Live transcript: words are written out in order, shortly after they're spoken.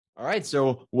All right,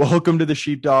 so welcome to the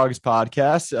Sheepdogs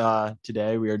podcast.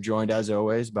 Today we are joined, as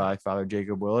always, by Father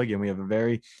Jacob Willig, and we have a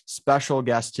very special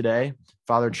guest today,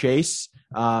 Father Chase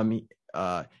Hilgenbrinck.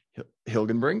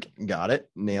 Got it,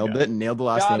 nailed it, nailed the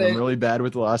last name. I'm really bad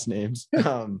with the last names,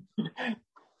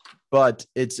 but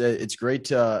it's great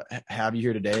to have you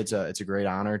here today. It's a great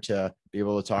honor to be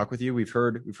able to talk with you. We've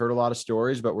heard a lot of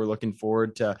stories, but we're looking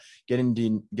forward to getting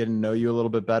to know you a little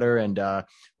bit better and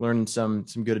learning some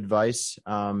good advice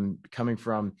coming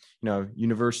from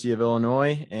University of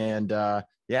Illinois. And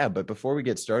but before we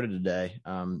get started today,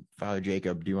 Father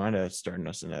Jacob, do you mind starting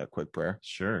us in a quick prayer?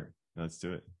 Sure, let's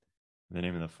do it. In the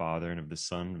name of the Father and of the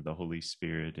Son and of the Holy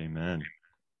Spirit, amen.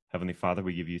 Heavenly Father,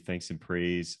 we give you thanks and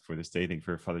praise for this day. Thank you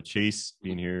for Father Chase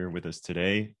being here with us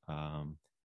today.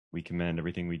 We commend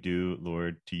everything we do,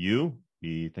 Lord, to you.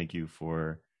 We thank you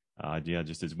for,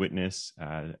 just as witness,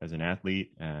 as an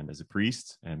athlete and as a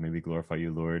priest. And may we glorify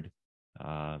you, Lord,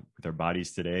 with our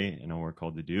bodies today and all we're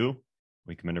called to do.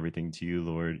 We commend everything to you,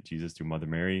 Lord Jesus, through Mother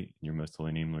Mary, in your most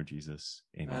holy name, Lord Jesus.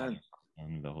 Amen.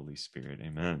 And the Holy Spirit.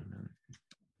 Amen.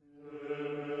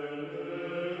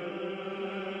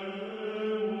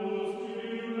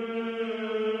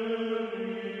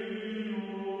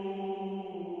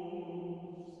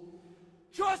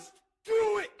 Just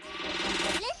do it!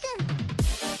 Listen!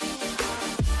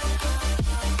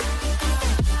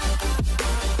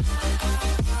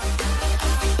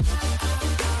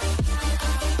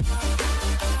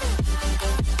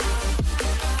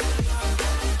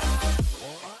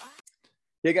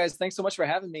 Yeah, guys, thanks so much for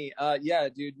having me.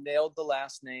 Dude, nailed the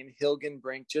last name,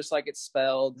 Hilgenbrinck, just like it's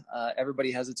spelled.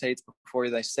 Everybody hesitates before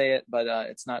they say it, but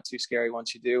it's not too scary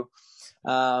once you do.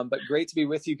 But great to be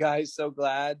with you guys. So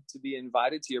glad to be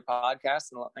invited to your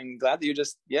podcast, and glad that you're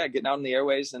just getting out in the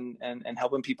airways and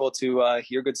helping people to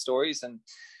hear good stories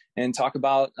and talk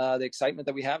about the excitement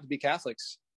that we have to be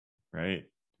Catholics. Right.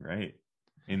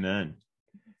 Amen.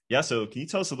 Yeah. So can you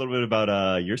tell us a little bit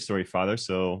about your story, Father?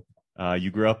 So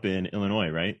you grew up in Illinois,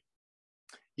 right?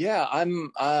 Yeah,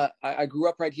 I grew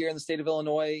up right here in the state of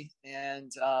Illinois,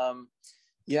 and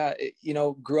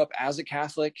grew up as a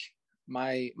Catholic.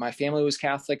 My family was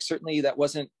Catholic. Certainly, that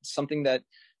wasn't something that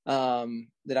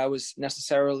I was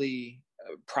necessarily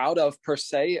proud of per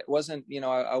se. It wasn't,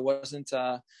 I wasn't,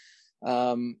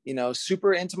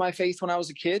 super into my faith when I was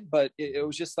a kid, but it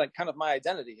was just like kind of my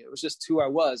identity. It was just who I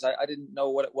was. I didn't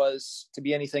know what it was to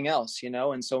be anything else,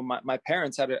 and so my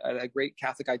parents had a great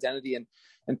Catholic identity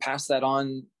and passed that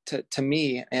on to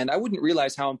me. And I wouldn't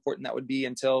realize how important that would be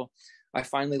until I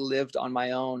finally lived on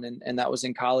my own, and that was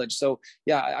in college. So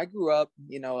I grew up,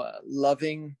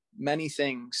 loving many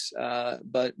things,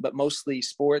 but mostly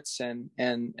sports and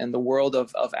the world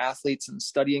of athletes and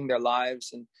studying their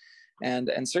lives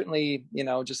and certainly,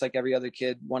 just like every other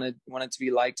kid, wanted to be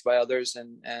liked by others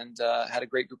and had a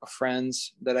great group of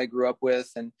friends that I grew up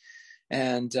with.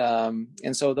 And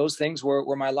so those things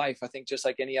were my life, I think, just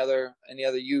like any other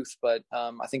youth. But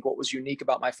I think what was unique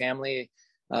about my family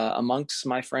amongst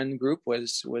my friend group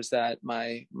was that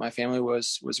my family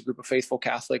was a group of faithful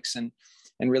Catholics and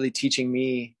really teaching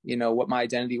me, what my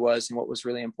identity was and what was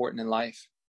really important in life.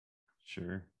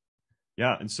 Sure.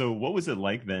 Yeah. And so what was it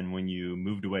like then when you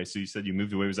moved away? So you said you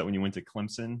moved away. Was that when you went to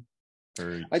Clemson?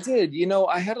 Or... I did.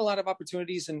 I had a lot of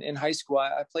opportunities in high school.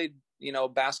 I played,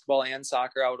 basketball and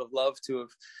soccer. I would have loved to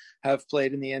have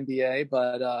played in the NBA,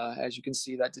 but as you can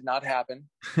see, that did not happen.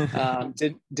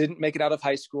 Didn't make it out of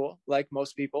high school like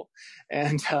most people.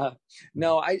 And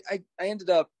no, I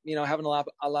ended up, having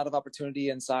a lot of opportunity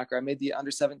in soccer. I made the under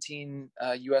 17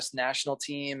 U.S. national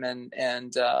team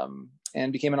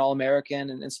and became an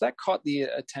All-American. And so that caught the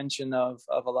attention of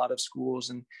a lot of schools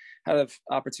and had an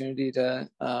opportunity to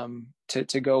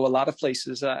go a lot of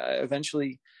places. I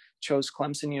eventually chose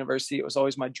Clemson University. It was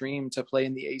always my dream to play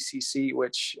in the ACC,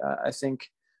 which I think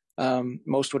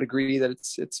most would agree that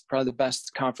it's probably the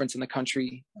best conference in the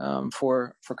country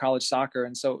for college soccer.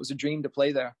 And so it was a dream to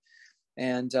play there.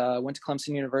 And went to Clemson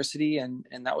University, and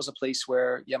that was a place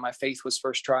where my faith was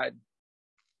first tried.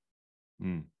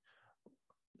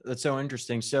 That's so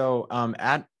interesting. So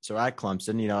at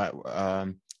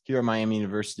Clemson, here at Miami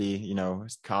University,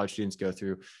 college students go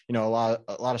through, a lot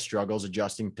of struggles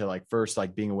adjusting to first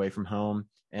being away from home.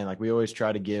 And we always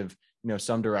try to give,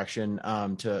 some direction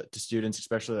to students,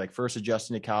 especially first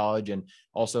adjusting to college, and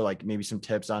also maybe some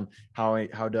tips on how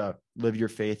to live your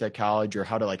faith at college, or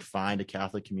how to find a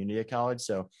Catholic community at college.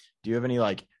 So do you have any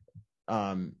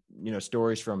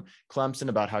stories from Clemson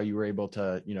about how you were able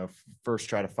to, first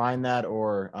try to find that,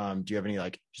 or do you have any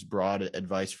just broad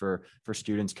advice for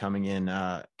students coming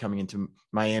into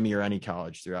Miami or any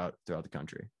college throughout the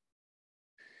country?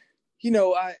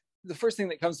 the first thing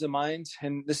that comes to mind,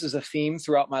 and this is a theme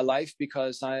throughout my life,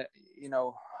 because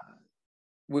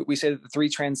we say that the three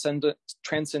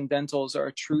transcendentals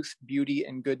are truth, beauty,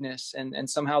 and goodness. And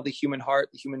somehow the human heart,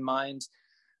 the human mind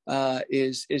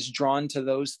is drawn to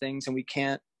those things, and we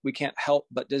can't help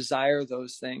but desire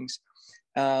those things.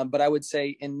 But I would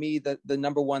say in me, the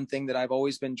number one thing that I've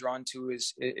always been drawn to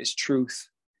is truth.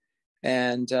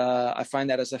 And I find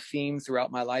that as a theme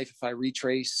throughout my life. If I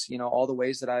retrace, all the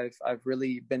ways that I've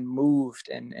really been moved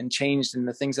and changed in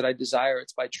the things that I desire,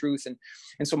 it's by truth. And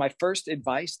so my first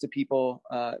advice to people,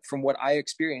 from what I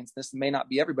experienced, this may not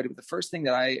be everybody, but the first thing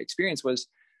that I experienced was,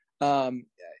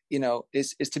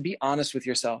 is to be honest with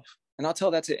yourself. And I'll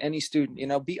tell that to any student,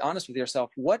 be honest with yourself.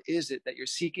 What is it that you're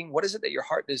seeking? What is it that your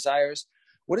heart desires?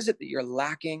 What is it that you're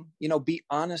lacking? Be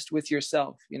honest with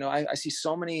yourself. I see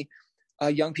so many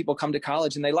young people come to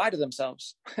college and they lie to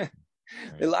themselves.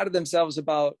 They lie to themselves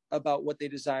about what they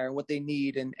desire and what they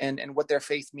need and what their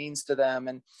faith means to them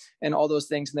and all those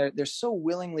things. And they're so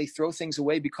willingly throw things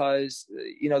away because,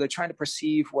 they're trying to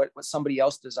perceive what somebody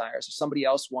else desires or somebody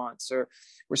else wants, or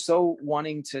we're so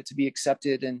wanting to be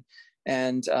accepted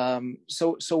and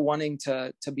so wanting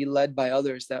to be led by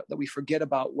others that we forget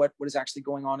about what is actually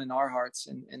going on in our hearts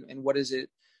and what is it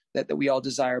that we all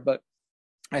desire. But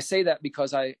I say that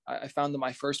because I found that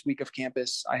my first week of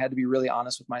campus, I had to be really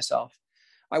honest with myself.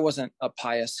 I wasn't a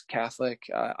pious Catholic.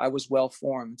 I was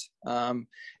well-formed. And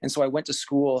so I went to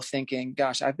school thinking,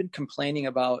 gosh, I've been complaining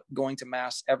about going to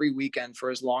mass every weekend for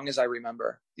as long as I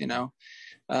remember,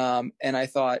 and I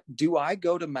thought, do I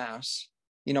go to mass,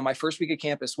 my first week of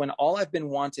campus, when all I've been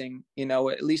wanting,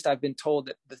 at least I've been told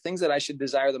that the things that I should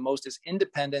desire the most is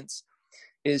independence,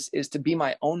 is to be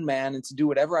my own man and to do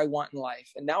whatever I want in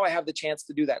life. And now I have the chance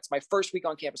to do that. It's my first week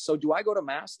on campus. So do I go to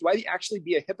mass? Do I actually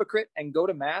be a hypocrite and go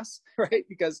to mass? Right?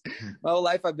 Because my whole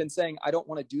life I've been saying, I don't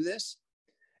want to do this.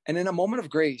 And in a moment of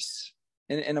grace,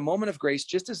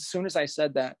 just as soon as I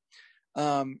said that,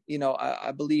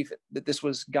 I believe that this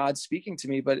was God speaking to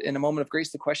me, but in a moment of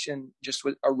grace, the question just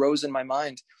arose in my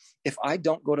mind. If I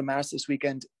don't go to mass this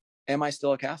weekend, am I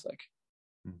still a Catholic?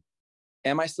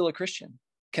 Am I still a Christian?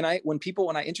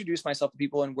 When I introduce myself to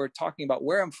people and we're talking about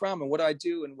where I'm from and what I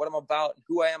do and what I'm about and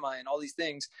who I am and all these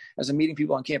things as I'm meeting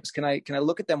people on campus, can I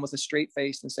look at them with a straight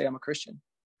face and say I'm a Christian?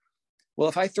 Well,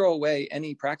 if I throw away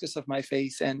any practice of my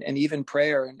faith and even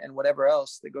prayer and whatever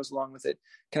else that goes along with it,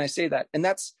 can I say that? And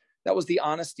that was the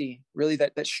honesty really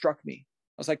that struck me.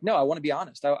 I was like, no, I want to be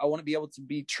honest. I want to be able to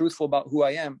be truthful about who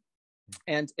I am.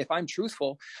 And if I'm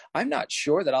truthful, I'm not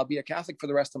sure that I'll be a Catholic for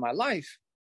the rest of my life.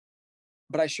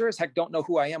 But I sure as heck don't know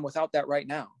who I am without that right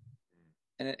now.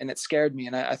 And it scared me.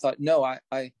 And I thought, no,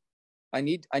 I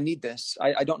need this.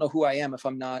 I don't know who I am if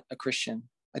I'm not a Christian.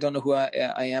 I don't know who I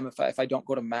am if I don't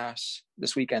go to mass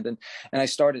this weekend. And I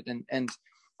started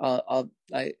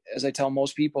as I tell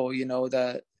most people,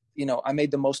 I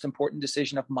made the most important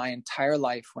decision of my entire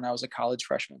life when I was a college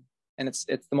freshman. And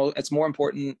it's more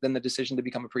important than the decision to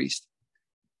become a priest.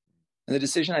 And the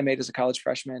decision I made as a college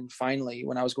freshman, finally,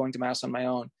 when I was going to mass on my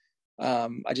own,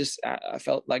 I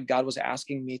felt like God was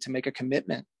asking me to make a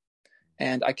commitment,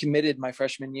 and I committed my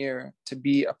freshman year to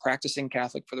be a practicing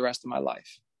Catholic for the rest of my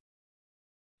life.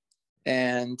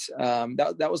 And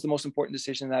that was the most important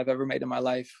decision that I've ever made in my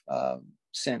life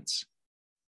since.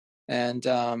 And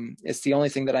it's the only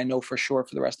thing that I know for sure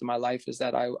for the rest of my life is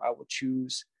that I will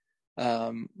choose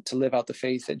to live out the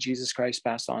faith that Jesus Christ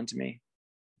passed on to me.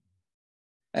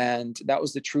 And that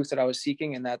was the truth that I was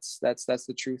seeking. And that's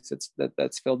the truth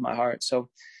that's filled my heart. So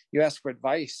you ask for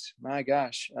advice, my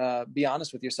gosh, be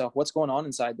honest with yourself. What's going on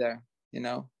inside there?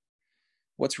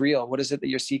 What's real? What is it that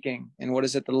you're seeking? And what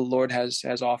is it that the Lord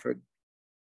has offered?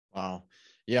 Wow.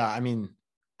 Yeah. I mean,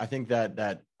 I think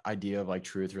that idea of like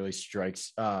truth really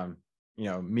strikes,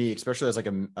 me, especially as like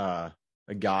a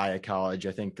guy at college.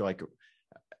 I think like,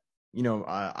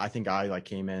 I think I like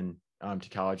came in to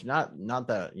college, not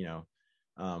that,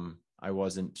 I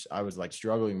was like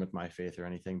struggling with my faith or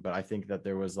anything, but I think that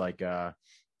there was like a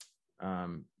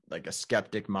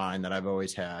skeptic mind that I've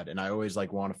always had. And I always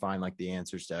like want to find like the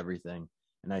answers to everything.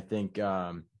 And I think,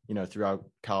 throughout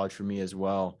college for me as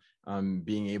well,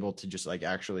 being able to just like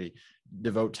actually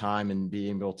devote time and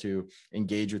being able to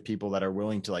engage with people that are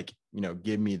willing to like,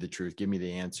 give me the truth, give me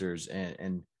the answers.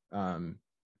 And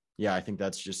I think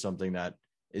that's just something that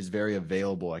is very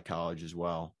available at college as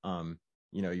well.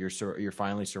 You're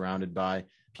finally surrounded by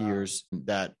peers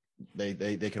that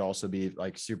they could also be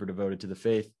like super devoted to the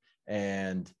faith.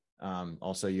 And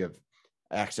also you have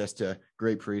access to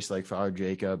great priests like Father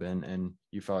Jacob and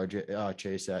you Father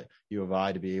Chase at U of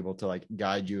I to be able to like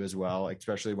guide you as well,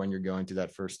 especially when you're going through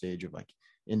that first stage of like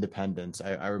independence.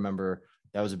 I remember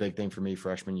that was a big thing for me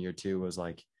freshman year too, was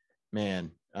like,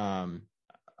 man,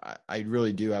 I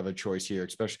really do have a choice here,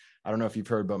 especially, I don't know if you've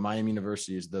heard, but Miami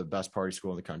University is the best party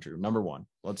school in the country. Number one,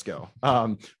 let's go.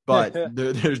 But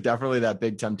there's definitely that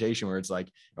big temptation where it's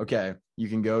like, okay, you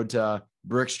can go to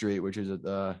Brick Street, which is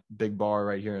a big bar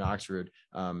right here in Oxford,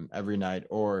 every night,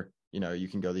 or, you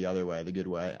can go the other way, the good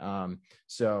way.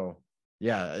 So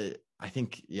yeah, I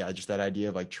think, yeah, just that idea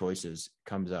of like choices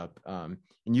comes up. And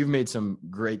you've made some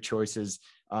great choices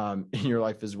in your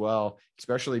life as well,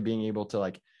 especially being able to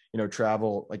like,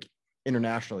 travel like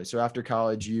internationally. So after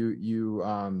college,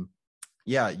 you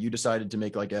decided to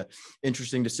make like a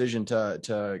interesting decision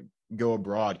to go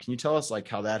abroad. Can you tell us like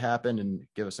how that happened and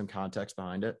give us some context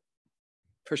behind it?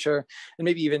 For sure. And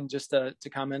maybe even just to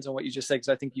comment on what you just said, because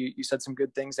I think you said some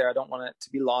good things there. I don't want it to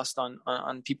be lost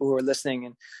on people who are listening.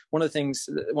 And one of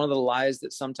the lies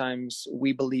that sometimes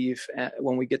we believe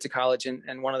when we get to college,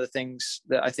 and one of the things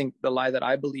that I think the lie that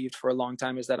I believed for a long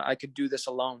time is that I could do this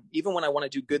alone, even when I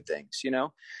want to do good things,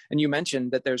 And you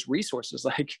mentioned that there's resources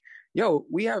like,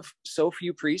 we have so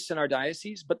few priests in our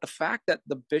diocese, but the fact that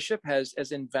the bishop has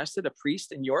invested a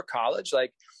priest in your college,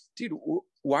 like, dude,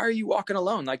 why are you walking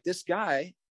alone? Like, this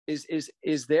guy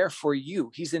is there for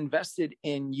you. He's invested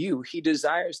in you. He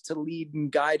desires to lead and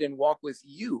guide and walk with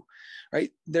you, right?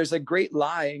 There's a great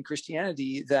lie in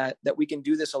Christianity that we can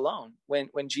do this alone.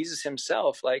 When Jesus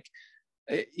himself, like,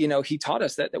 he taught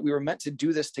us that we were meant to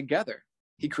do this together.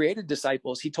 He created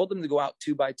disciples. He told them to go out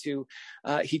 2 by 2.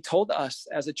 He told us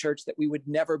as a church that we would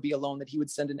never be alone, that he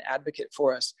would send an advocate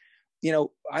for us.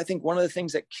 I think one of the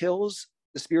things that kills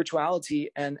the spirituality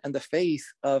and the faith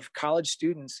of college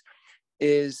students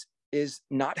is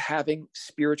not having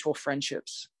spiritual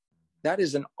friendships. That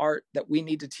is an art that we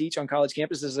need to teach on college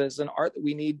campuses. Is an art that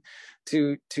we need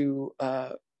to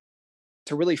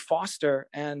really foster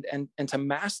and to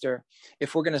master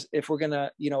if we're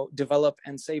gonna develop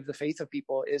and save the faith of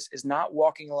people, is not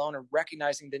walking alone, and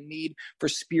recognizing the need for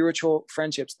spiritual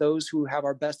friendships, those who have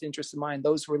our best interests in mind,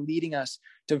 those who are leading us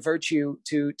to virtue,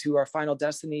 to our final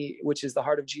destiny, which is the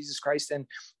heart of Jesus Christ,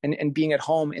 and being at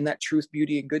home in that truth,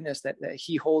 beauty, and goodness that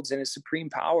he holds in his supreme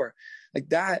power. Like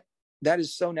that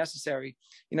is so necessary.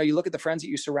 You look at the friends that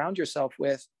you surround yourself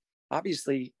with,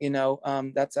 obviously,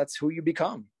 that's who you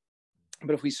become.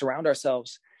 But if we surround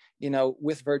ourselves,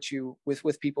 with virtue,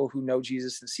 with people who know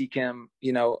Jesus and seek him,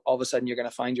 all of a sudden you're going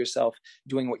to find yourself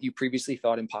doing what you previously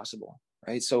thought impossible.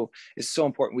 Right. So it's so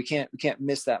important. We can't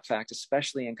miss that fact,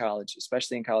 especially in college.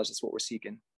 That's what we're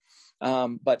seeking.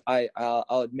 But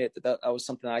I'll admit that was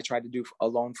something I tried to do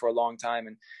alone for a long time.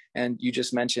 And you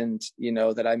just mentioned,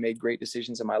 that I made great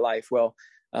decisions in my life. Well,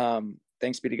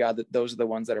 thanks be to God that those are the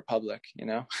ones that are public,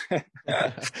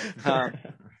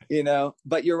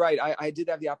 but you're right. I did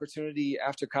have the opportunity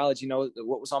after college.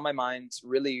 What was on my mind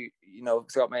really,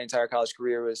 throughout my entire college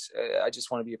career was I just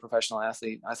want to be a professional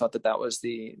athlete. I thought that was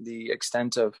the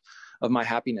extent of my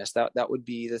happiness. That would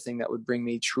be the thing that would bring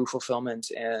me true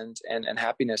fulfillment and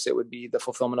happiness. It would be the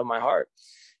fulfillment of my heart.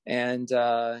 And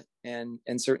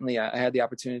certainly I had the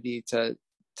opportunity to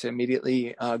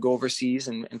immediately go overseas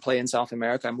and play in South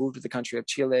America. I moved to the country of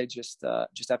Chile just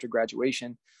after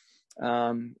graduation.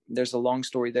 There's a long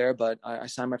story there, but I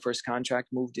signed my first contract,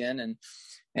 moved in,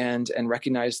 and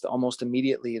recognized almost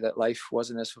immediately that life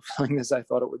wasn't as fulfilling as I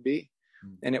thought it would be.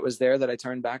 And it was there that I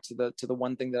turned back to the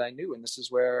one thing that I knew. And this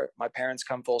is where my parents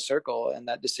come full circle. And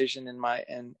that decision in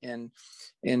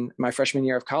my freshman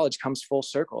year of college comes full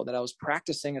circle, that I was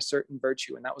practicing a certain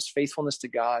virtue, and that was faithfulness to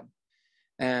God.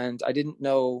 And I didn't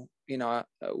know,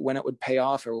 when it would pay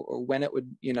off or when it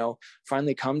would,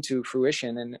 finally come to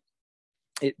fruition. And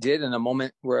it did in a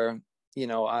moment where,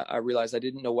 I realized I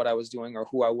didn't know what I was doing or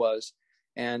who I was.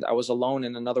 And I was alone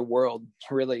in another world,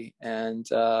 really. And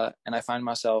I find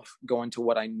myself going to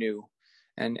what I knew.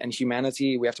 And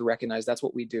humanity, we have to recognize that's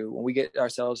what we do. When we get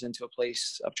ourselves into a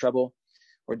place of trouble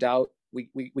or doubt,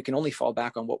 we can only fall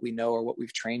back on what we know or what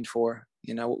we've trained for,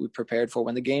 what we've prepared for.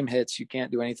 When the game hits, you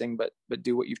can't do anything but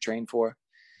do what you've trained for.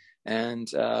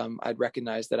 And I'd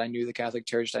recognized that I knew the Catholic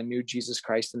Church. I knew Jesus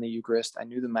Christ in the Eucharist. I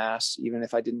knew the Mass, even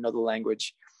if I didn't know the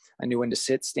language. I knew when to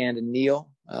sit, stand, and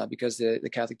kneel, because the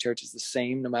Catholic Church is the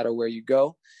same no matter where you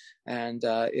go. And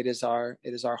it is our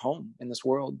home in this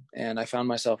world. And I found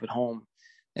myself at home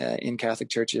in Catholic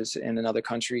churches in another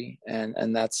country.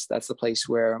 And that's the place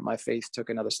where my faith took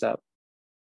another step.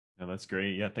 Yeah, that's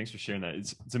great. Yeah, thanks for sharing that.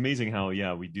 It's amazing how,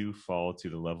 we do fall to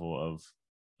the level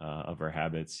of our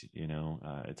habits,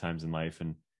 at times in life.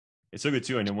 And it's so good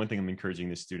too. I know one thing I'm encouraging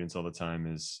the students all the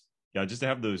time is, just to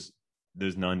have those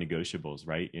non-negotiables,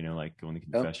 right? Like going to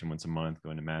confession once a month,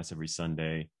 going to Mass every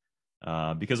Sunday,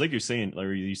 Because like you're saying, like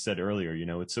you said earlier,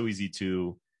 it's so easy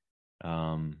to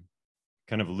kind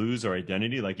of lose our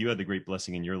identity. Like you had the great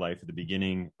blessing in your life at the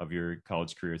beginning of your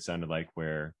college career, it sounded like,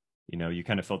 where, you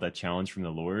kind of felt that challenge from the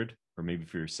Lord, or maybe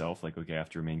for yourself, like, okay, I have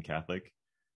to remain Catholic.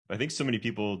 But I think so many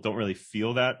people don't really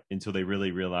feel that until they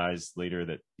really realize later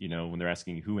that, when they're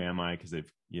asking, who am I? Because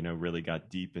they've, really got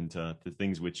deep into the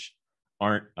things which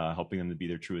aren't helping them to be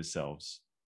their truest selves.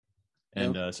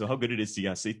 And so how good it is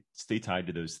to stay tied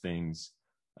to those things,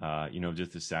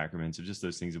 just the sacraments, of just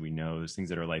those things that we know, those things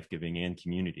that are life-giving, and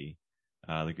community.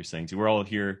 Like you're saying too, we're all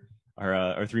here.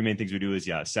 Our three main things we do is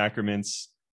sacraments,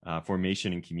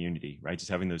 formation, and community, right? Just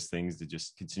having those things that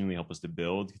just continually help us to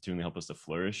build, continually help us to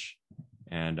flourish.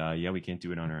 And we can't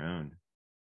do it on our own.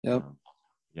 Yep.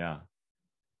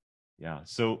 Yeah.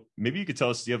 So maybe you could tell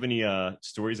us, do you have any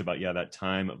stories about that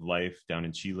time of life down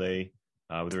in Chile?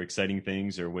 Were there exciting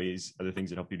things or other things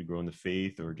that help you to grow in the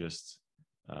faith, or just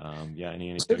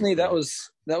any certainly that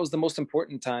was the most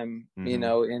important time, in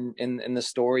the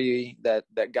story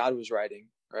that God was writing,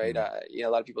 right? A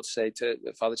lot of people say to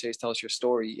Father Chase, tell us your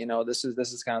story. This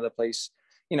is kind of the place,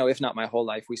 if not my whole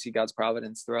life, we see God's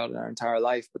providence throughout our entire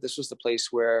life, but this was the place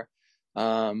where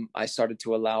I started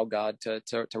to allow God to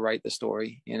write the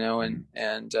story,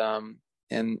 and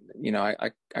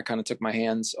I kind of took my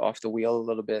hands off the wheel a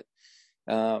little bit.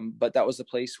 But that was the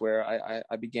place where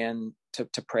I began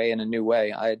to pray in a new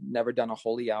way. I had never done a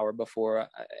holy hour before.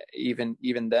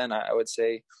 Even then, I would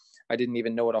say I didn't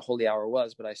even know what a holy hour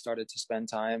was, but I started to spend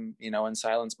time, in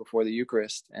silence before the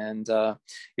Eucharist. And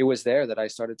it was there that I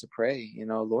started to pray,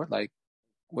 Lord, like,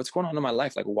 what's going on in my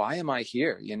life? Like, why am I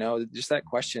here? Just that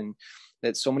question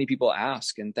that so many people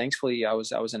ask. And thankfully I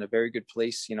was in a very good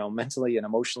place, mentally and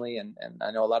emotionally. And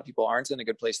I know a lot of people aren't in a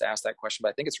good place to ask that question, but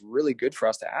I think it's really good for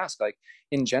us to ask, like,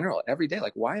 in general, every day,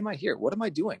 like, why am I here? What am I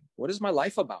doing? What is my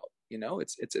life about?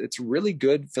 It's really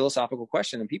good philosophical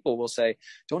question. And people will say,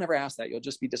 don't ever ask that. You'll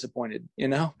just be disappointed.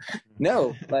 No,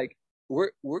 like,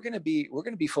 we're going to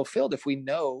be fulfilled if we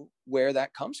know where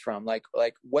that comes from, like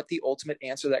what the ultimate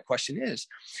answer to that question is.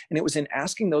 And it was in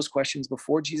asking those questions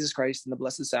before Jesus Christ and the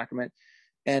Blessed Sacrament.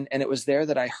 And it was there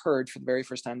that I heard for the very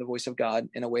first time the voice of God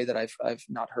in a way that I've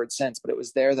not heard since, but it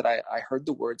was there that I heard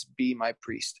the words, be my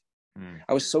priest.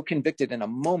 I was so convicted in a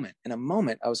moment,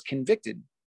 I was convicted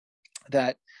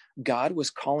that God was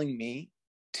calling me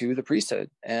to the priesthood.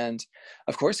 And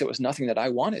of course it was nothing that I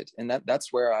wanted. And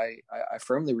that's where I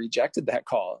firmly rejected that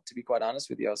call, to be quite honest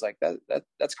with you. I was like,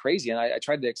 that's crazy. And I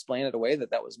tried to explain it away,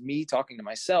 that was me talking to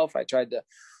myself. I tried to,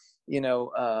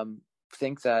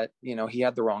 think that, he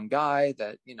had the wrong guy,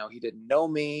 that, he didn't know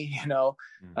me,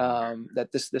 that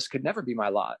this could never be my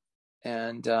lot.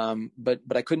 And, but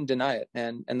I couldn't deny it.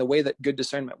 And the way that good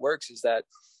discernment works is that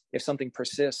if something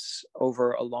persists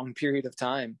over a long period of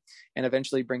time and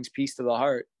eventually brings peace to the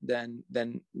heart, then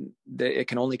it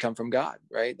can only come from God,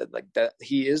 right? That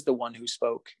he is the one who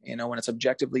spoke. When it's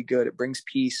objectively good, it brings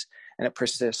peace and it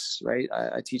persists, right?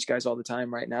 I teach guys all the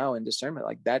time right now in discernment,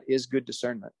 like, that is good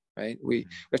discernment, right? We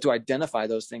have to identify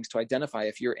those things, to identify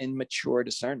if you're in mature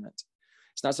discernment.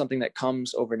 It's not something that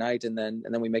comes overnight and then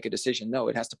we make a decision. No,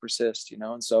 it has to persist,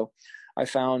 And so I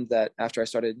found that after I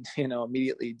started,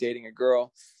 immediately dating a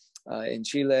girl in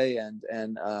Chile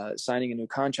and signing a new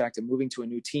contract and moving to a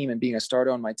new team and being a starter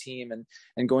on my team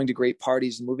and going to great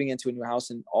parties and moving into a new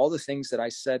house and all the things that I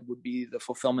said would be the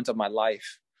fulfillment of my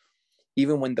life.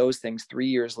 Even when those things 3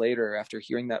 years later, after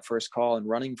hearing that first call and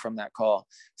running from that call,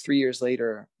 3 years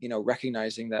later,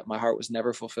 recognizing that my heart was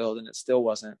never fulfilled and it still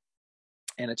wasn't,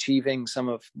 and achieving some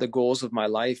of the goals of my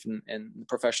life in the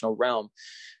professional realm.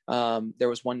 There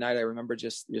was one night I remember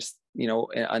just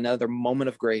another moment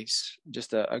of grace,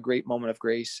 just a great moment of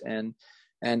grace. And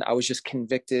I was just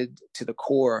convicted to the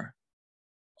core.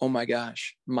 Oh my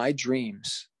gosh, my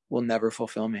dreams will never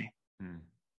fulfill me.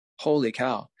 Holy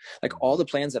cow. Like, all the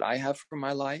plans that I have for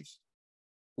my life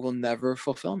will never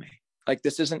fulfill me. Like,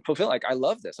 this isn't fulfilled. Like, I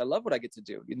love this. I love what I get to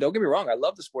do. Don't get me wrong. I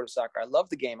love the sport of soccer. I love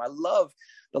the game. I love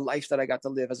the life that I got to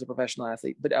live as a professional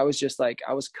athlete. But I was just like,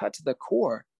 I was cut to the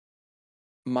core.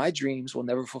 My dreams will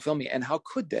never fulfill me. And how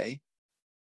could they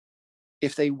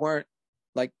if they weren't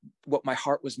like what my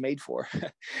heart was made for?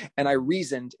 And I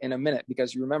reasoned in a minute,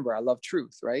 because you remember, I love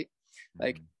truth, right?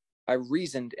 Like, I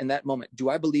reasoned in that moment. Do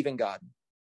I believe in God?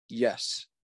 Yes.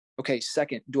 Okay.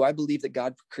 Second, do I believe that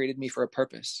God created me for a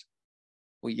purpose?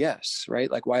 Well, yes,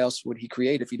 right? Like, why else would he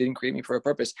create if he didn't create me for a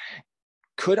purpose?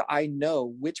 Could I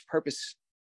know what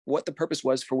the purpose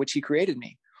was for which he created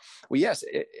me? Well, yes,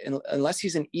 unless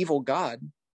he's an evil God,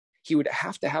 he would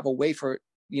have to have a way for,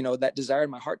 that desire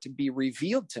in my heart to be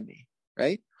revealed to me,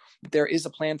 right? there is a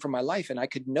plan for my life, and I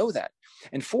could know that.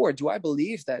 And 4, do I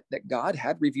believe that God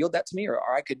had revealed that to me, or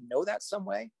I could know that some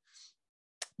way?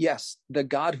 Yes, the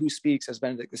God who speaks, as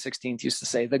Benedict XVI used to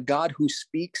say, the God who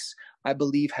speaks, I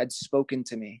believe, had spoken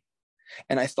to me.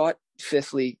 And I thought,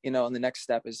 5thly, and the next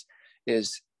step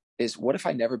is what if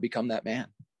I never become that man?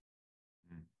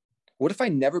 What if I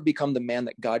never become the man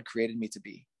that God created me to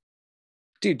be?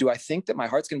 Dude, do I think that my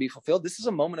heart's going to be fulfilled? This is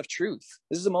a moment of truth.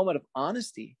 This is a moment of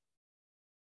honesty.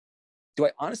 Do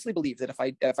I honestly believe that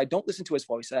if I don't listen to his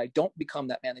voice, that I don't become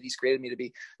that man that he's created me to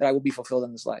be, that I will be fulfilled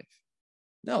in this life?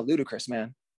 No, ludicrous,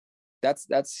 man. That's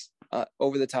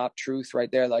over the top truth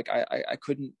right there. Like I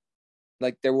couldn't,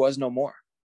 like there was no more.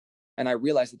 And I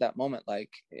realized at that moment, like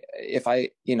if I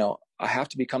have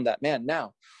to become that man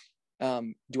now.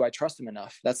 Do I trust him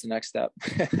enough? That's the next step.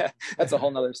 That's a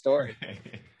whole nother story.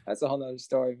 That's a whole nother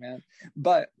story, man.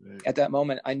 But at that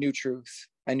moment, I knew truth.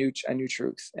 I knew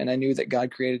truth. And I knew that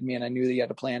God created me, and I knew that he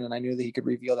had a plan, and I knew that he could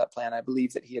reveal that plan. I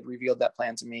believed that he had revealed that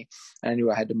plan to me, and I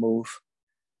knew I had to move.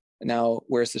 Now,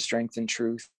 where's the strength and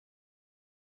truth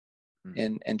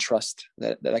and trust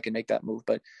that I can make that move?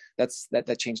 But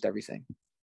that changed everything.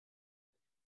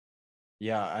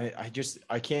 Yeah,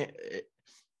 I can't.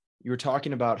 You were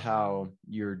talking about how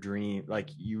your dream, like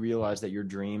you realized that your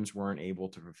dreams weren't able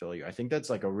to fulfill you. I think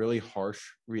that's like a really harsh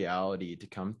reality to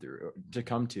come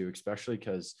to, especially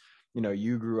because,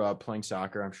 you grew up playing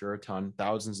soccer, I'm sure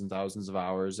thousands and thousands of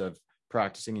hours of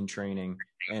practicing and training.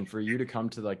 And for you to come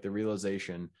to like the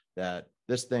realization that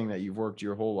this thing that you've worked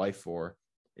your whole life for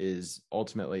is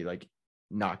ultimately like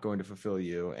not going to fulfill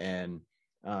you. And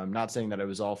not saying that it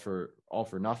was all for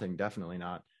nothing, definitely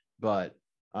not. But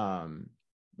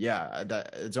yeah,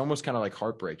 that it's almost kind of like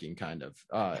heartbreaking, kind of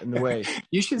in the way.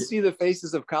 You should see the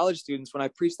faces of college students when I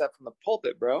preach that from the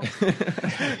pulpit, bro.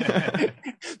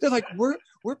 They're like,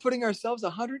 we're putting ourselves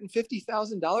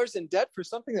 $150,000 in debt for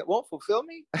something that won't fulfill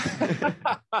me.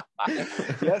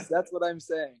 Yes, that's what I'm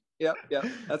saying. Yep,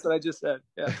 that's what I just said.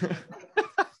 Yeah.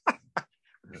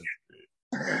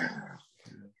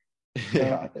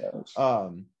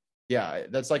 Yeah,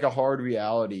 that's like a hard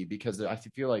reality, because I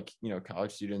feel like,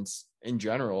 college students in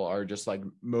general are just like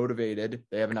motivated.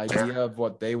 They have an idea of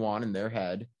what they want in their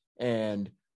head, and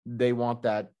they want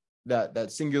that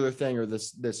singular thing, or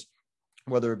this,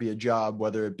 whether it be a job,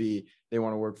 whether it be they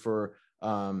want to work for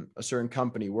a certain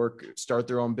company, start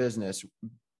their own business,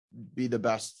 be the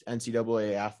best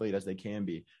NCAA athlete as they can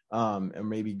be, and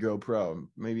maybe go pro.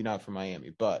 Maybe not for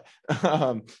Miami, but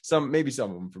some of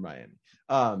them for Miami.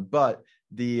 But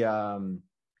the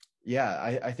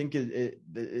I think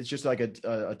it's just like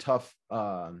a tough,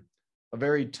 a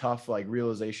very tough like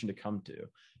realization to come to.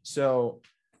 So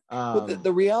well,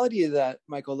 the reality of that,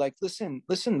 Michael, like listen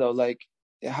though, like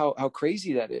how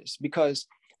crazy that is, because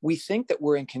we think that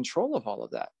we're in control of all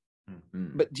of that.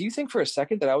 Mm-hmm. But do you think for a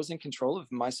second that I was in control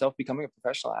of myself becoming a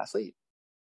professional athlete?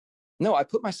 No, I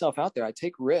put myself out there. I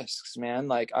take risks, man.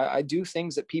 Like I do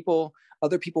things that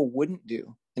other people wouldn't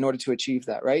do in order to achieve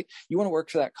that, right? You want to work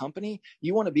for that company?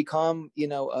 You want to become,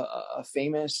 a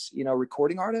famous,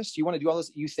 recording artist? You want to do all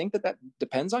this? You think that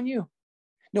depends on you?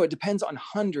 No, it depends on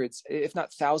hundreds, if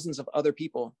not thousands of other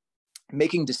people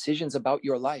making decisions about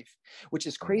your life, which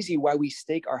is crazy why we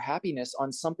stake our happiness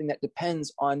on something that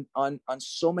depends on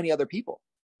so many other people,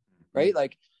 right?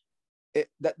 Like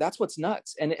that's what's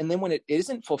nuts. And then when it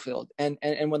isn't fulfilled, and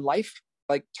when life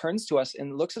like turns to us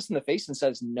and looks us in the face and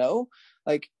says no,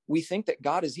 like we think that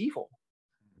God is evil.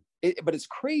 But it's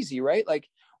crazy, right? Like,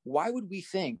 why would we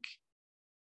think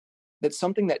that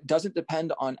something that doesn't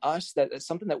depend on us, that it's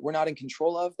something that we're not in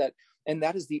control of, and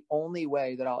that is the only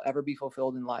way that I'll ever be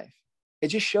fulfilled in life? It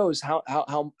just shows how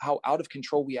out of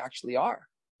control we actually are.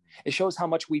 It shows how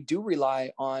much we do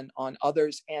rely on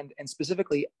others, and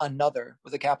specifically another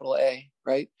with a capital A,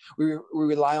 right? We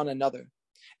rely on another,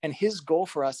 and his goal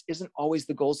for us isn't always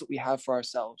the goals that we have for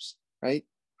ourselves, right?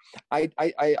 I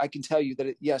can tell you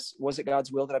that yes, was it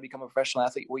God's will that I become a professional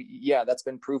athlete? Yeah, that's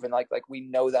been proven. Like we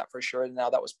know that for sure. And now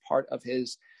that was part of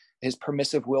his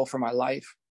permissive will for my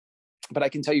life. But I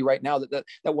can tell you right now that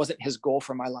wasn't his goal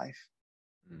for my life.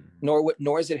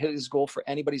 Nor is it his goal for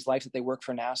anybody's life that they work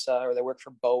for NASA, or they work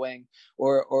for Boeing,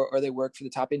 or they work for the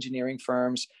top engineering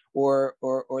firms, or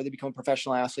they become a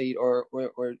professional athlete, or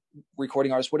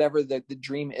recording artist, whatever the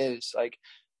dream is. Like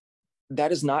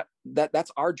that is not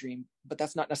that's our dream, but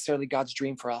that's not necessarily God's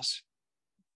dream for us.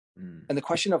 And the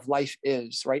question of life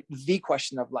is, right, the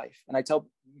question of life. And I tell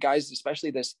guys, especially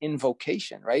this in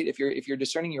vocation, right? If you're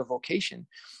discerning your vocation,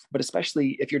 but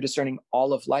especially if you're discerning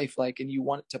all of life, like, and you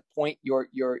want to point your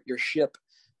ship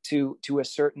to a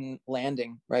certain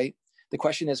landing, right? The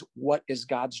question is, what is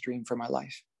God's dream for my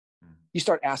life? You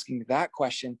start asking that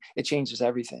question, it changes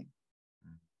everything.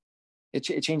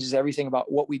 It changes everything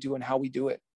about what we do and how we do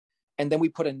it. And then we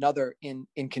put another in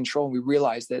control, and we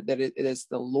realize that it is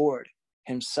the Lord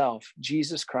himself,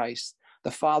 Jesus Christ,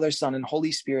 the Father, Son, and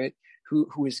Holy Spirit,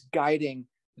 who is guiding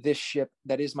this ship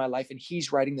that is my life, and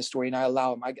he's writing the story, and I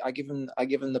allow him. I give him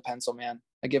the pencil, man.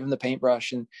 I give him the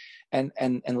paintbrush, and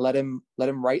let him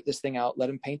write this thing out. Let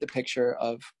him paint the picture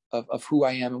of who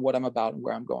I am and what I'm about and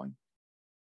where I'm going.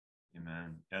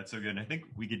 Amen. That's so good. And I think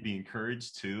we could be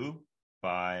encouraged too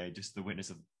by just the witness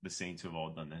of the saints who have all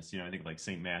done this. I think like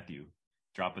St. Matthew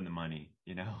dropping the money,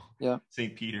 yeah.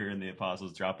 St. Peter and the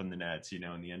apostles dropping the nets, in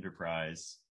the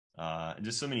enterprise, and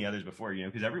just so many others before,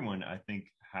 because everyone, I think,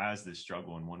 has this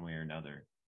struggle in one way or another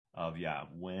of,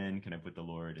 when can I put the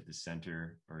Lord at the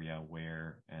center, or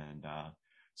where? And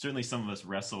certainly some of us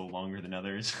wrestle longer than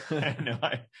others. I know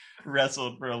I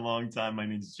wrestled for a long time. My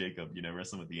name's Jacob,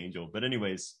 wrestling with the angel. But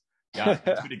anyways,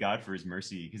 thanks be to God for his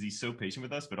mercy, because he's so patient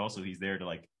with us, but also he's there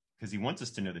to because he wants us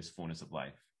to know this fullness of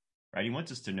life, right? He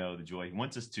wants us to know the joy. He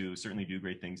wants us to certainly do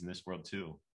great things in this world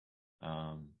too.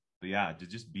 But to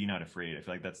just be not afraid. I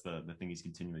feel like that's the thing he's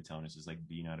continually telling us, is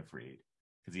be not afraid,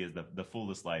 because he has the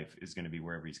fullest life is going to be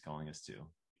wherever he's calling us to.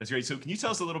 That's great. So can you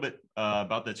tell us a little bit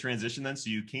about the transition then? So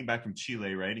you came back from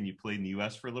Chile, right? And you played in the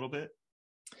US for a little bit?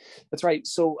 That's right.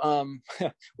 So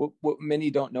what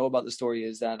many don't know about the story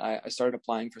is that I started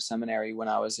applying for seminary when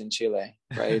I was in Chile,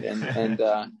 right?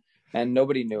 And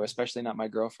nobody knew, especially not my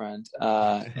girlfriend.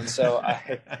 And so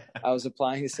I was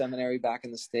applying to seminary back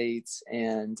in the States,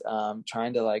 and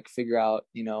trying to figure out,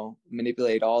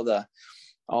 manipulate all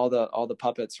the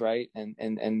puppets, right, and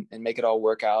make it all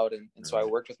work out. And so I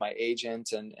worked with my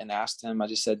agent and asked him. I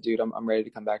just said, dude, I'm ready to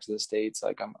come back to the States.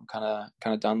 I'm kind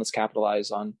of done. Let's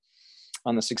capitalize on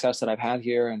the success that I've had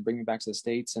here and bring me back to the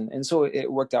States. And so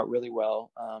it worked out really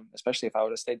well. Especially if I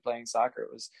would have stayed playing soccer, it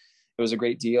was a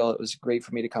great deal. It was great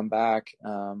for me to come back.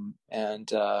 And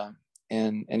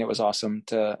it was awesome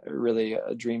to really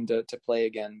dream to play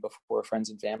again before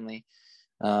friends and family,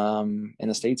 in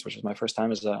the States, which was my first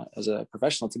time as a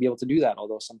professional to be able to do that.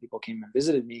 Although some people came and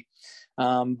visited me,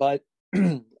 but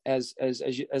as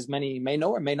many may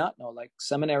know or may not know,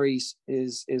 seminaries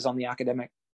is on the academic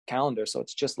calendar, so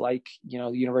it's just the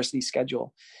university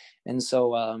schedule. And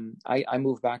so I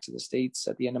moved back to the States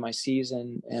at the end of my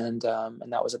season, and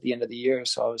that was at the end of the year.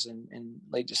 So I was in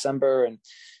late December,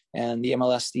 and the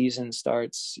MLS season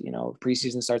starts.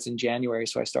 Preseason starts in January.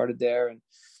 So I started there,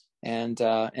 and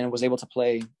was able to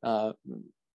play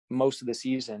most of the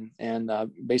season, and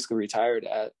basically retired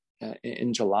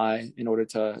in July in order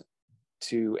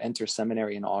to enter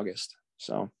seminary in August.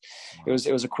 So it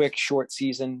was a quick, short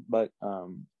season, but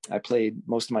I played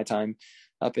most of my time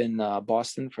up in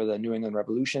Boston for the New England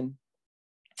Revolution,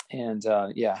 and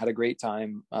had a great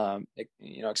time,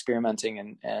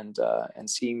 experimenting and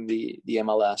seeing the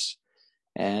MLS,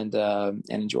 and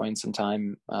enjoying some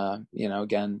time,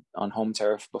 again on home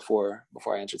turf before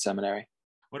I entered seminary.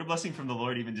 What a blessing from the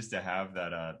Lord, even just to have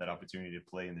that opportunity to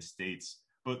play in the States.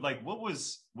 But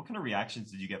what kind of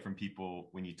reactions did you get from people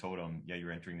when you told them,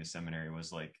 you're entering the seminary?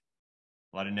 Was a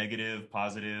lot of negative,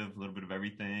 positive, a little bit of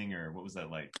everything, or what was that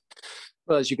like?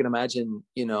 Well, as you can imagine,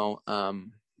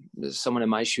 someone in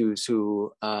my shoes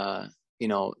who, for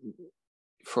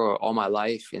all my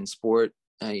life in sport,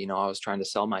 I was trying to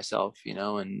sell myself,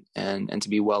 and to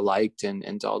be well liked,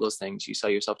 and to all those things. You sell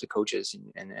yourself to coaches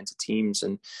and to teams,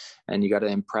 and you got to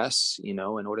impress, in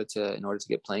order to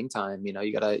get playing time.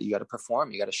 You got to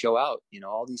perform, you got to show out,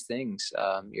 all these things.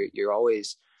 You're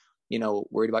always,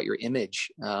 worried about your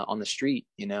image on the street,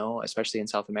 especially in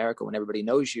South America when everybody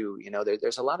knows you.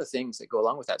 There's a lot of things that go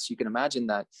along with that. So you can imagine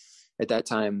that at that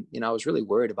time, I was really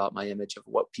worried about my image, of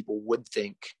what people would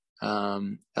think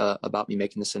about me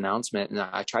making this announcement. And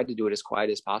I tried to do it as quiet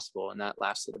as possible, and that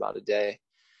lasted about a day.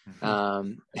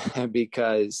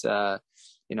 Because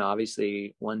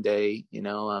obviously one day,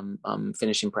 I'm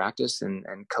finishing practice,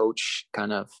 and coach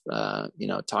kind of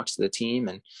talks to the team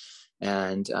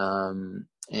and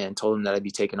told him that I'd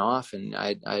be taken off, and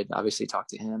I'd obviously talked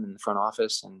to him in the front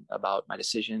office and about my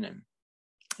decision,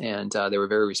 and they were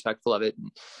very respectful of it.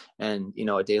 And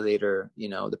a day later,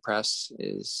 the press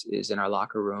is in our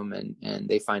locker room, and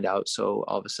they find out. So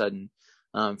all of a sudden,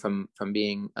 from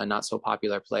being a not so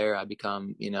popular player, I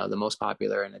become, the most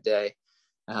popular in a day,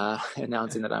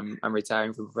 announcing that I'm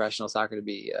retiring from professional soccer to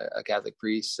be a Catholic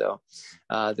priest. So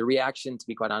the reaction, to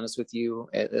be quite honest with you,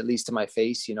 at least to my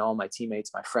face, my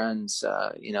teammates, my friends,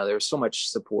 there was so much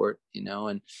support,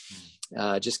 and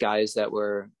just guys that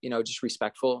were, just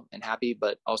respectful and happy,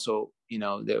 but also,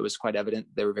 it was quite evident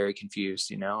they were very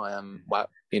confused. What,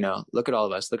 look at all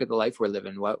of us, look at the life we're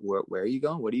living. Where are you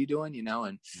going? What are you doing?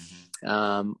 And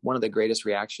one of the greatest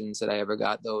reactions that I ever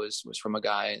got, though, was from a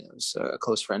guy that was a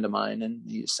close friend of mine, and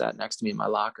he sat next to me in my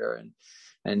locker,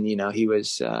 and he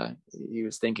was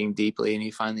thinking deeply, and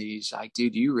he's like,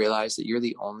 dude, do you realize that you're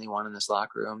the only one in this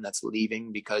locker room that's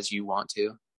leaving because you want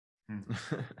to?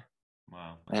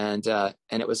 Wow. And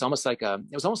it was almost like a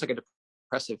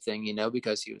depressive thing,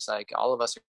 because he was like, all of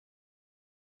us are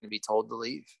going to be told to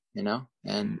leave,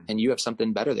 and you have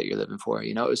something better that you're living for.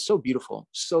 It was so beautiful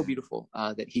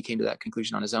that he came to that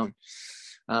conclusion on his own.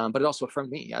 But it also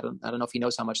affirmed me. I don't know if he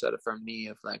knows how much that affirmed me,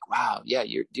 of like, wow, yeah,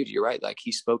 you're right. Like,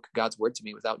 he spoke God's word to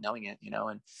me without knowing it,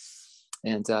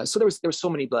 and so there was so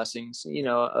many blessings,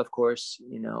 of course,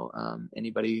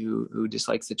 anybody who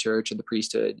dislikes the church or the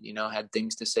priesthood, had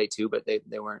things to say too, but they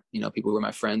weren't, people who were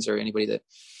my friends or anybody that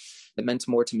meant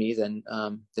more to me than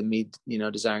me,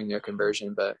 desiring their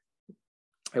conversion. But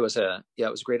it was a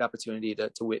great opportunity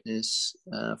to witness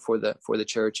for the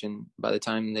church. And by the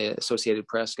time the Associated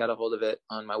Press got a hold of it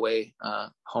on my way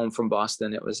home from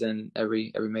Boston, it was in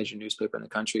every major newspaper in the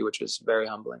country, which was very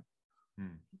humbling.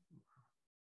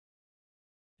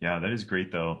 Yeah, that is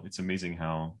great, though. It's amazing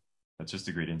how that's just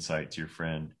a great insight to your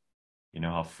friend,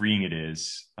 how freeing it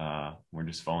is. We're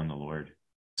just following the Lord.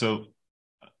 So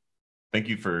thank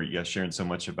you for sharing so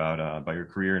much about your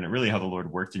career and really how the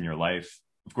Lord worked in your life.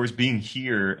 Of course, being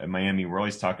here at Miami, we're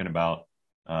always talking about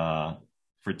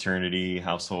fraternity,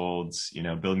 households,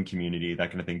 building community,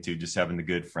 that kind of thing too, just having the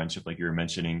good friendship like you were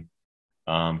mentioning.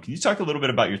 Can you talk a little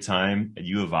bit about your time at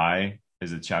U of I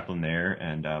as a chaplain there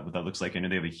and what that looks like? I know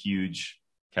they have a huge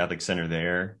Catholic center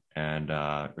there, and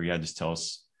just tell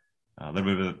us a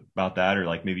little bit about that, or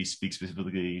like maybe speak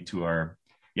specifically to our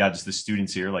just the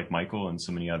students here, like Michael and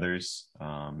so many others,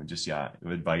 and just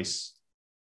advice.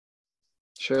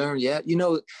 Sure. Yeah.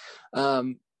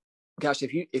 Gosh,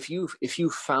 if you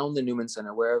found the Newman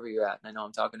Center wherever you're at, and I know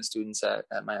I'm talking to students at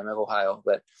Miami of Ohio,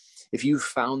 but if you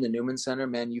found the Newman Center,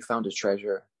 man, you found a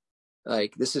treasure.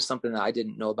 Like, this is something that I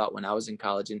didn't know about when I was in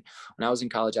college. And when I was in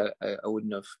college, I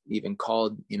wouldn't have even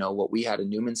called, what we had a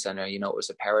Newman Center. It was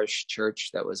a parish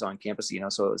church that was on campus,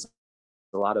 so it was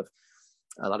a lot of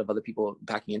other people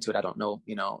packing into it. I don't know,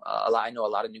 I know a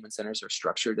lot of Newman Centers are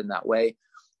structured in that way.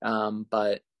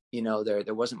 But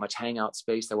there wasn't much hangout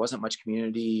space. There wasn't much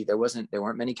community. There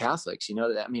weren't many Catholics,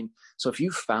 so if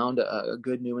you found a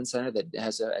good Newman Center that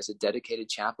has a dedicated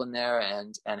chaplain there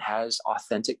and has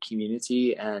authentic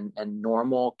community and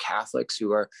normal Catholics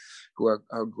who are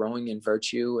growing in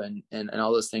virtue and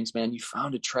all those things, man, you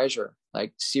found a treasure.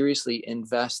 Like, seriously,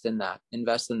 invest in that.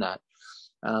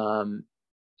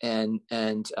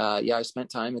 I spent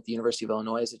time at the University of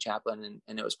Illinois as a chaplain,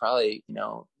 and it was probably,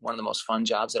 one of the most fun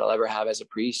jobs that I'll ever have as a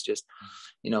priest, just,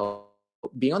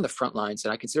 being on the front lines.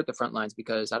 And I consider it the front lines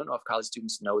because I don't know if college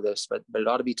students know this, but it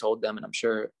ought to be told them. And I'm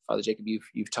sure, Father Jacob,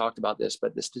 you've talked about this,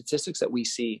 but the statistics that we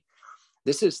see,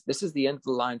 this is the end of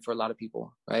the line for a lot of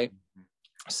people, right?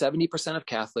 70% of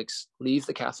Catholics leave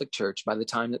the Catholic Church by the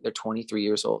time that they're 23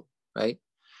 years old, right?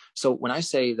 So when I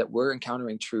say that we're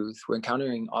encountering truth, we're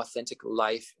encountering authentic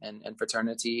life and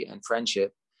fraternity and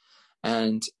friendship,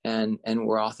 and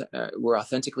we're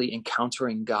authentically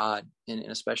encountering God in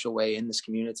a special way in this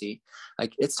community.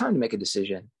 Like, it's time to make a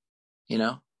decision,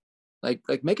 like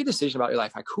make a decision about your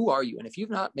life. Like, who are you? And if you've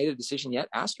not made a decision yet,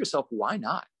 ask yourself, why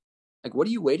not? Like, what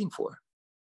are you waiting for?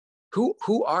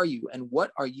 Who are you, and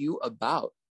what are you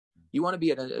about? You want to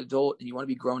be an adult and you want to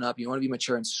be grown up. You want to be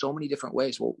mature in so many different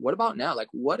ways. Well, what about now? Like,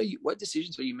 what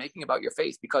decisions are you making about your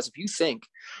faith? Because if you think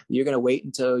you're going to wait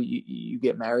until you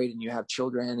get married and you have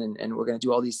children and we're going to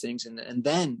do all these things, and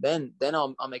then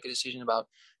I'll make a decision about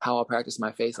how I'll practice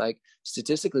my faith. Like,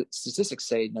 statistics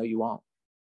say, no, you won't.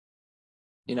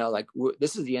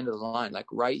 This is the end of the line. Like,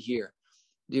 right here,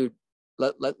 dude.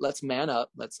 Let's man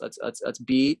up. Let's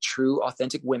be true,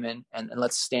 authentic women, and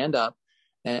let's stand up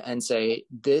and say,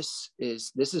 this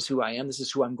is who I am. This is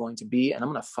who I'm going to be. And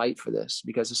I'm going to fight for this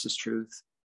because this is truth.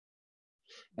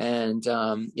 And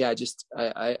I just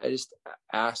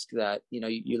ask that,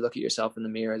 you look at yourself in the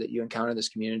mirror, that you encounter this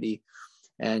community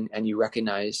and you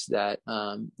recognize that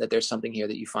there's something here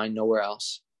that you find nowhere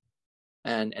else.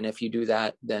 And if you do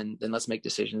that, then let's make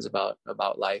decisions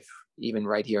about life, even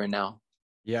right here and now.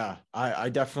 Yeah, I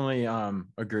definitely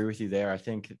agree with you there. I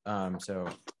think so.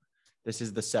 This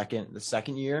is the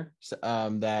second year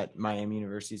that Miami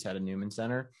University's had a Newman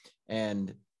Center,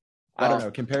 and I don't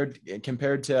know,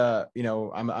 compared to,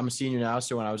 I'm a senior now,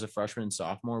 so when I was a freshman and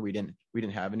sophomore, we didn't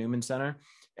have a Newman Center,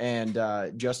 and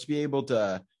just to be able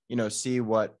to see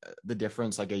what the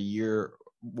difference like a year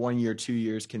 1 year, 2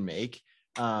 years can make,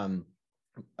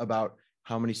 about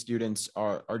how many students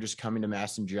are just coming to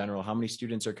Mass in general, how many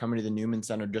students are coming to the Newman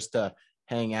Center just to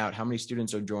hang out, how many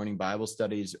students are joining Bible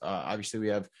studies. Obviously we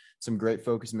have some great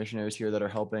focus missionaries here that are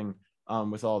helping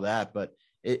with all that, but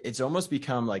it's almost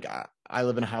become like, I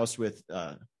live in a house with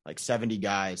like 70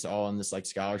 guys all in this like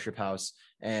scholarship house,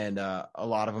 and a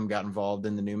lot of them got involved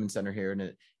in the Newman Center here, and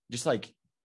it just like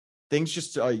things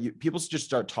just people just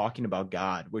start talking about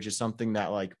God, which is something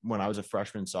that like when I was a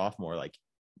freshman, sophomore, like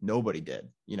nobody did.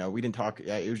 We didn't talk.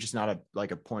 It was just not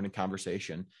a point of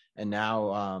conversation. And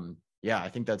now, I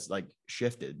think that's like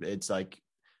shifted. It's like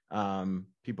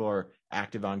people are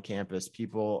active on campus.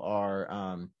 People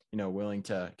are, willing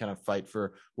to kind of fight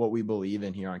for what we believe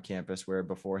in here on campus, where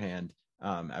beforehand,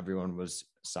 everyone was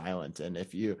silent. And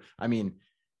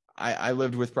I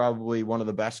lived with probably one of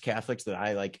the best Catholics that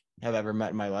I like have ever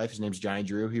met in my life. His name's Johnny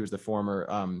Drew. He was the former,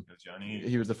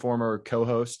 he was the former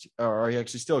co-host, or he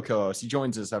actually still a co-host. He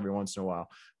joins us every once in a while,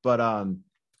 but, and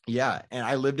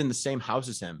I lived in the same house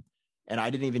as him, and I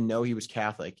didn't even know he was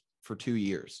Catholic for 2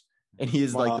 years. And he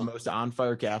is like the most on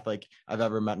fire Catholic I've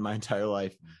ever met in my entire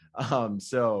life.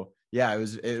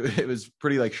 It was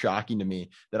pretty like shocking to me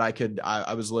that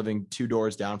I was living 2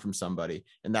 doors down from somebody,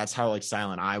 and that's how like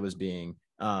silent I was being.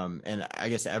 And I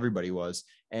guess everybody was.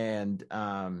 And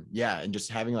and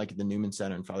just having like the Newman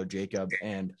Center and Father Jacob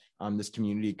and this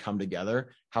community come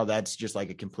together, how that's just like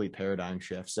a complete paradigm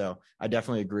shift. So I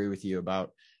definitely agree with you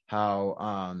about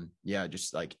how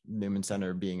just like Newman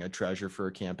Center being a treasure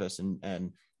for campus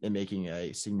and making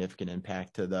a significant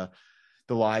impact to the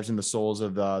lives and the souls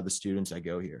of the students that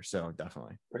go here. So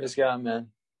definitely. Praise God, man.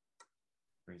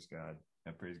 Praise God.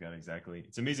 Yeah, praise God. Exactly.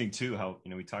 It's amazing too how,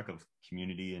 we talk of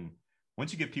community, and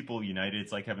once you get people united,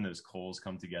 it's like having those coals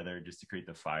come together just to create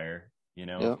the fire.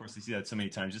 Of course, we see that so many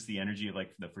times, just the energy of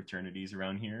like the fraternities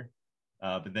around here.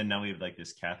 But then now we have like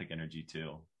this Catholic energy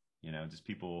too, just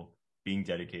people being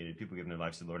dedicated, people giving their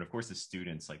lives to the Lord. Of course, the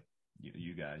students, like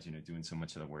you guys, doing so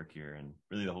much of the work here, and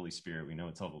really the Holy Spirit, we know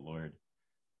it's all the Lord.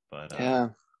 But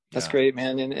that's great,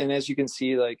 man. And as you can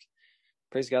see, like,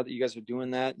 praise God that you guys are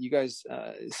doing that. You guys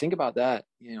think about that.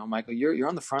 Michael, you're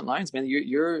on the front lines, man.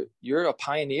 You're a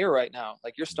pioneer right now.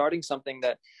 Like, you're starting something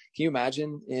that, can you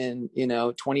imagine in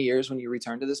 20 years when you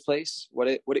return to this place, what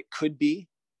it could be?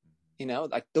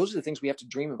 Like, those are the things we have to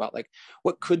dream about. Like,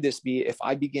 what could this be if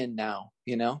I begin now?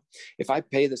 If I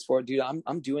pay this forward, dude,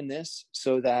 I'm doing this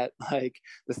so that like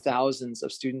the thousands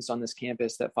of students on this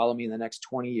campus that follow me in the next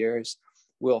 20 years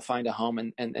will find a home,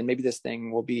 and maybe this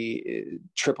thing will be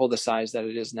triple the size that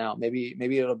it is now.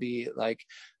 Maybe it'll be like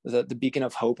the beacon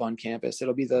of hope on campus.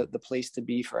 It'll be the place to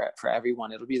be for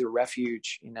everyone. It'll be the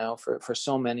refuge, for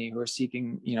so many who are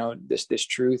seeking, this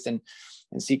truth and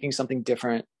seeking something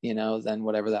different, than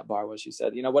whatever that bar was you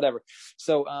said, whatever.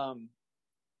 So,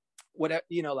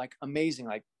 like, amazing,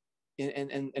 like,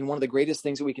 and one of the greatest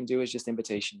things that we can do is just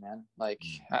invitation, man. Like,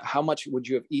 how much would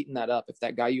you have eaten that up if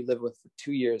that guy you lived with for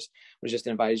 2 years was just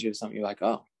invited you to something? You're like,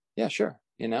 oh yeah, sure.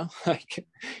 Like,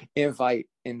 invite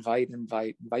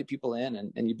people in,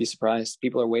 and you'd be surprised.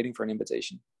 People are waiting for an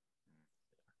invitation.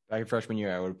 Back in freshman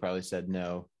year, I would have probably said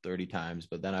no 30 times,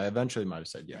 but then I eventually might have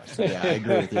said yes. So yeah, I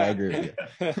agree with you.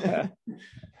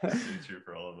 That's true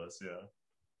for all of us. Yeah.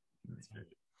 That's great.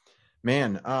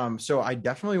 Man. So I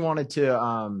definitely wanted to,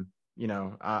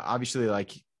 obviously,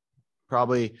 like,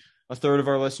 probably a third of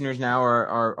our listeners now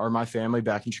are my family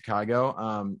back in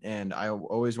Chicago. And I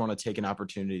always want to take an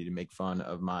opportunity to make fun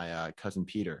of my cousin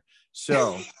Peter.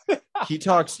 So he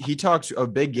talks a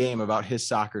big game about his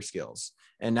soccer skills.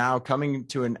 And now, coming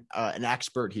to an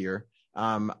expert here,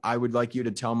 I would like you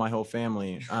to tell my whole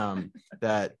family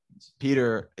that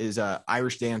Peter is an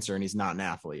Irish dancer and he's not an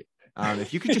athlete.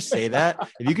 If you could just say that,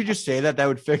 that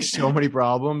would fix so many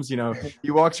problems.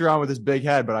 He walks around with his big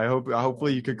head, but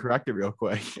hopefully you could correct it real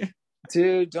quick.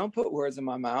 Dude, don't put words in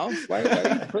my mouth. Why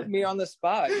are you putting me on the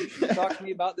spot? You should talk to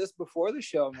me about this before the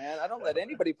show, man. I don't let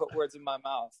anybody put words in my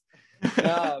mouth.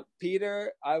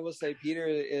 Peter, I will say Peter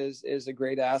is a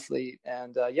great athlete.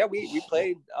 And we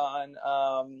played on,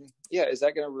 is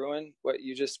that going to ruin what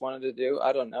you just wanted to do?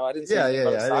 I don't know. I didn't say anything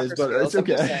about soccer skills. It's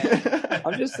okay.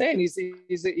 I'm just saying he's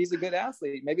a good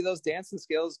athlete. Maybe those dancing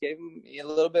skills gave him a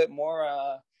little bit more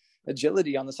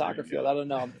agility on the soccer field. I don't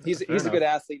know. He's a good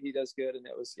athlete. He does good, and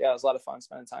it was a lot of fun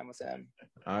spending time with him.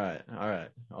 All right.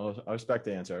 I respect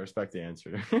the answer.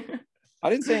 I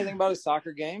didn't say anything about his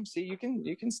soccer game. See, you can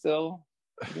still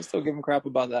give him crap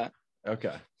about that.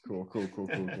 Okay. Cool.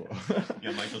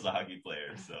 Yeah, Michael's a hockey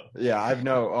player, so yeah,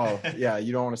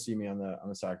 you don't want to see me on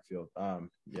the soccer field.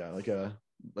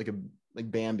 Like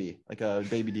Bambi, like a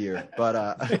baby deer.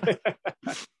 But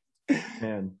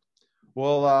Man.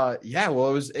 Well, yeah,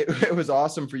 well, it was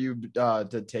awesome for you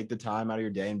to take the time out of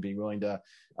your day and being willing to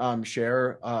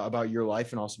share about your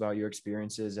life and also about your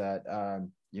experiences at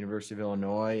University of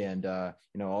Illinois, and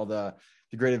all the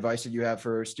great advice that you have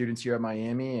for students here at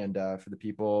Miami, and for the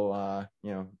people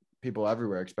people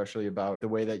everywhere, especially about the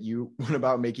way that you went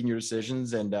about making your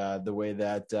decisions, and the way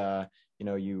that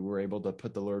you were able to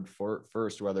put the Lord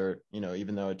first, whether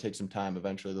even though it takes some time,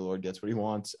 eventually the Lord gets what he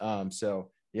wants. So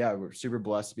yeah, we're super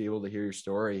blessed to be able to hear your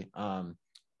story.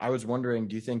 I was wondering,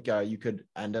 do you think you could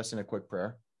end us in a quick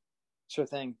prayer? Sure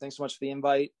thing. Thanks so much for the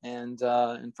invite, and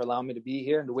for allowing me to be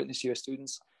here and to witness to your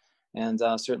students. And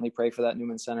certainly pray for that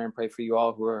Newman Center, and pray for you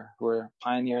all who are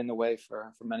pioneering the way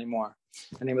for many more.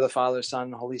 In the name of the Father, Son,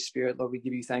 and Holy Spirit, Lord, we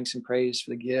give you thanks and praise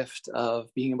for the gift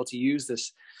of being able to use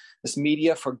this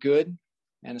media for good,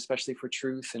 and especially for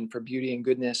truth and for beauty and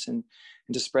goodness, and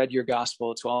to spread your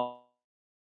gospel to all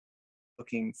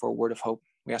looking for a word of hope.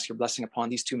 We ask your blessing upon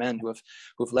these two men who have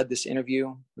led this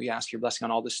interview. We ask your blessing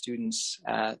on all the students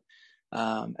at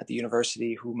the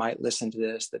university who might listen to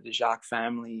this, the DeJacque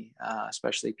family,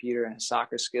 especially Peter and his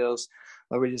soccer skills.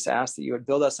 Lord, we just ask that you would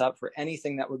build us up for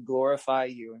anything that would glorify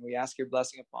you. And we ask your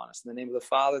blessing upon us. In the name of the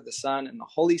Father, the Son, and the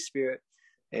Holy Spirit.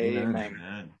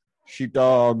 Amen.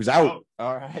 Sheepdogs out.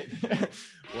 All right.